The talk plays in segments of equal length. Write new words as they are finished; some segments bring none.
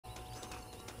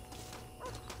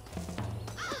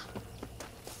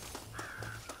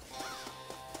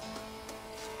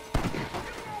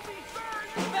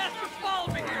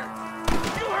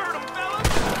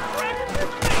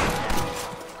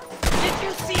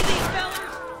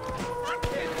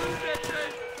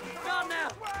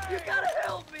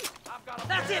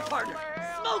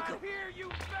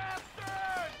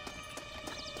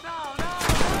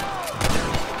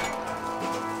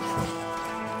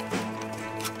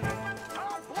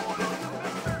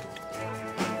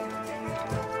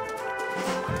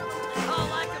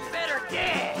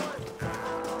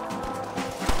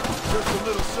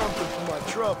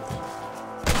troubles.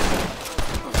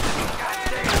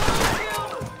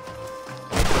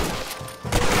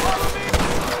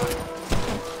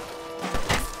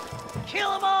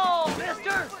 Kill them all,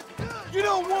 mister! You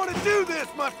don't want to do this,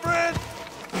 my friend!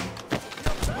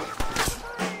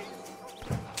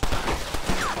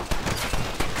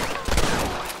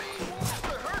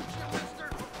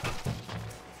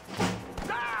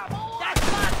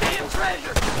 That's my damn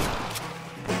treasure!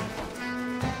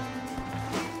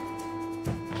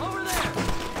 Over there!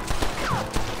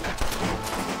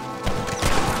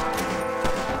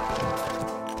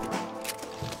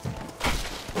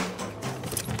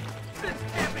 This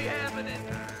can't be happening!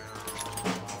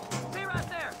 Stay right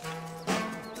there!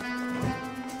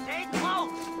 Stay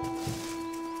close!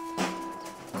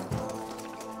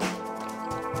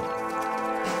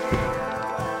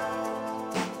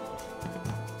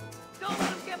 Don't let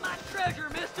him get my treasure,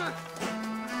 mister!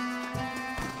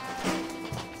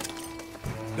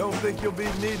 Don't think you'll be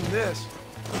needing this.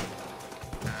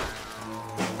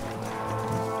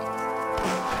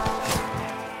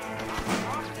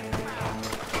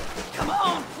 Come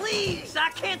on, please! I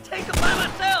can't take them by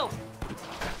myself!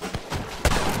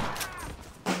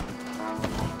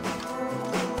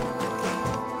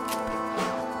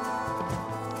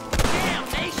 Damn,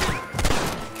 nation!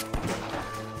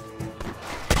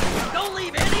 Don't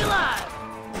leave any alive!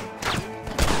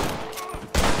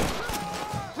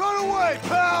 Run away,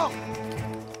 pal!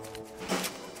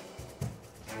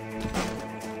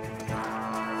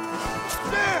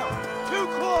 Damn! Too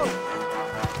close!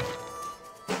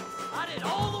 I did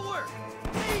all the work!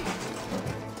 Me!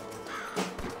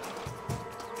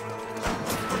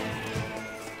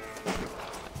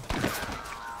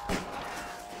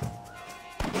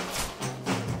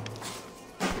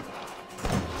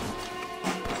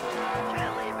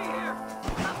 Can't leave me here!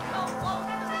 I'm so close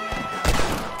to the end!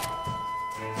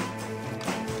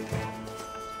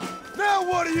 Now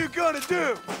what are you gonna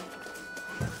do?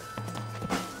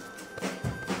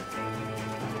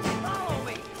 Follow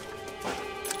me!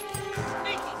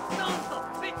 Sneaky sons of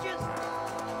bitches!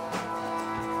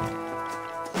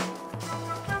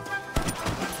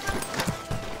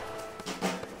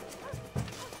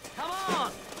 Come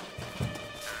on!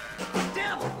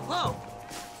 Devil, low!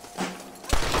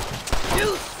 Do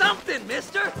something,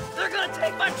 mister! They're gonna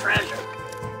take my treasure!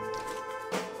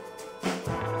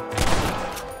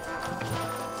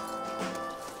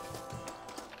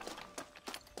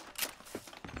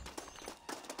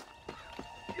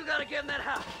 You gotta get in that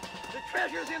house. The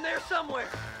treasure's in there somewhere.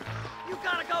 You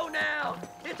gotta go now.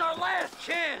 It's our last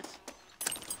chance.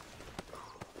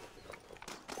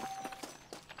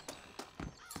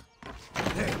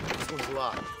 Hey, this one's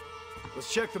locked.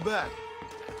 Let's check the back.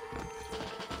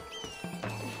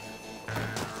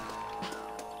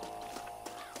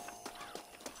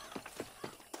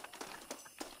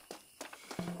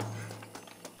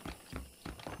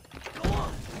 Go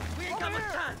on. We ain't got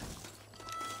much time.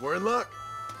 We're in luck.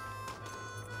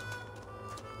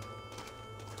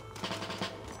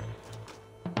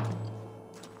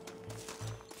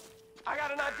 I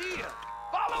got an idea!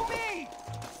 Follow me!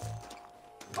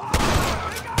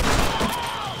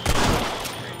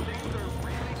 Things are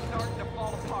really starting to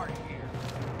fall apart here.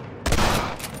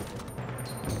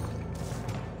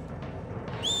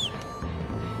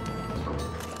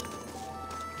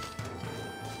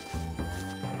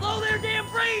 Blow their damn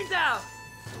brains out.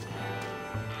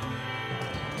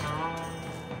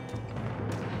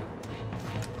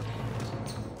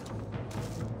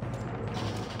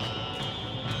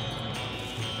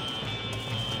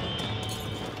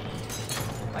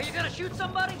 Are you gonna shoot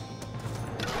somebody?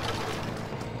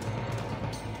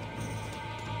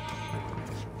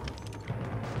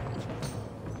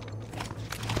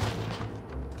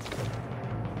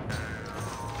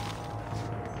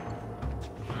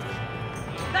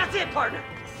 That's it, partner.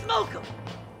 Smoke 'em.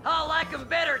 I'll like 'em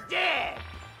better dead.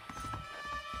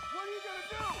 What are you gonna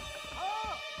do?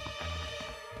 Huh?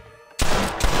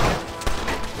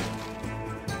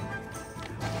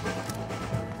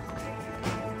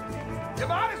 You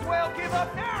might as well give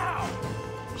up now!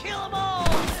 Kill 'em all,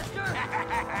 mister.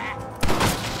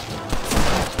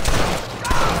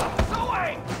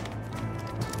 Away!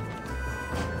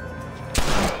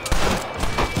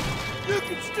 You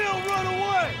can still run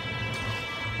away!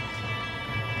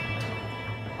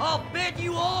 I'll bed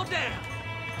you all down.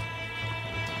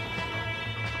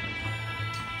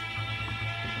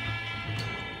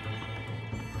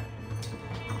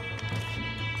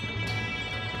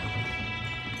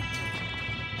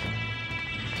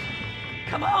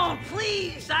 Come on,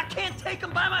 please! I can't take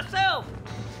them by myself!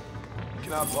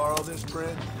 Can I borrow this,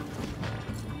 friend?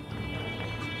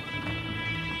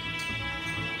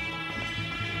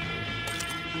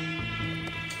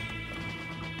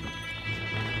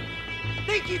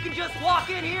 think you can just walk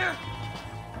in here?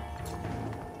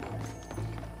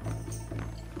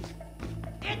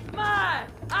 It's mine!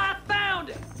 I found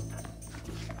it!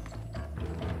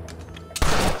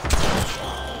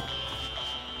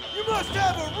 You must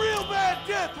have a real bad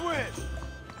death wish!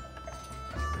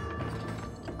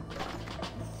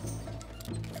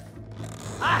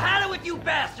 I had it with you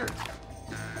bastards!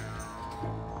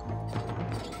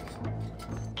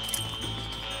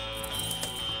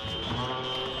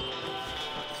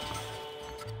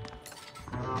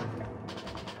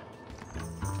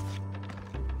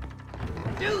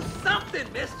 Do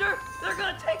something, mister! They're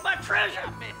gonna take my treasure!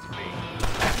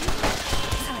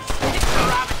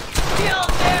 You'll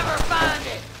never find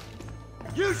it!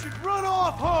 You should run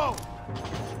off home!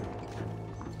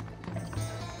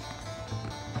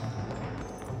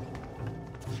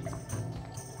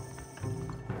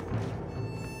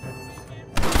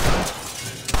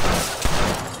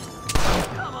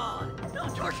 Come on!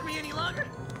 Don't torture me any longer!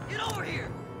 Get over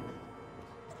here!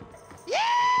 Yahoo!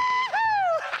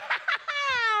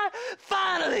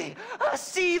 Finally! I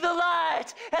see the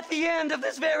light at the end of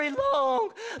this very long,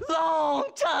 long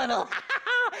tunnel.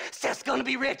 Seth's gonna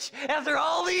be rich after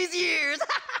all these years.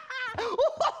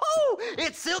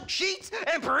 It's silk sheets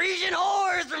and Parisian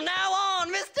whores from now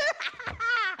on, mister.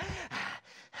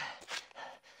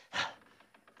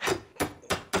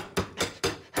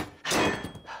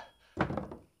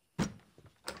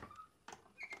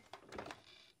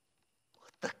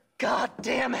 What the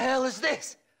goddamn hell is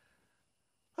this?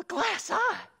 A glass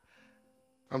eye?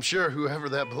 I'm sure whoever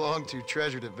that belonged to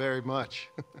treasured it very much.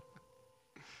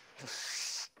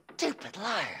 Stupid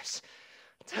liars.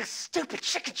 Those stupid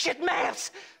chicken shit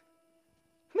maps.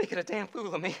 Making a damn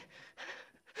fool of me.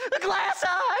 A glass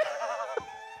eye!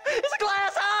 It's a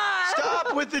glass eye!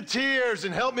 Stop with the tears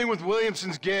and help me with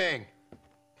Williamson's gang.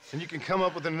 And you can come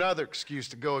up with another excuse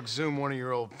to go exhume one of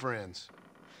your old friends.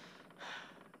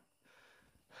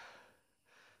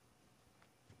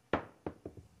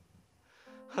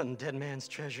 Undead man's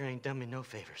treasure ain't done me no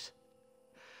favors.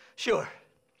 Sure.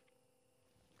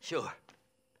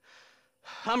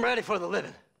 I'm ready for the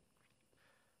living.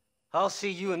 I'll see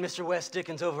you and Mr. West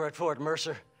Dickens over at Fort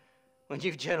Mercer when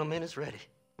you gentlemen is ready.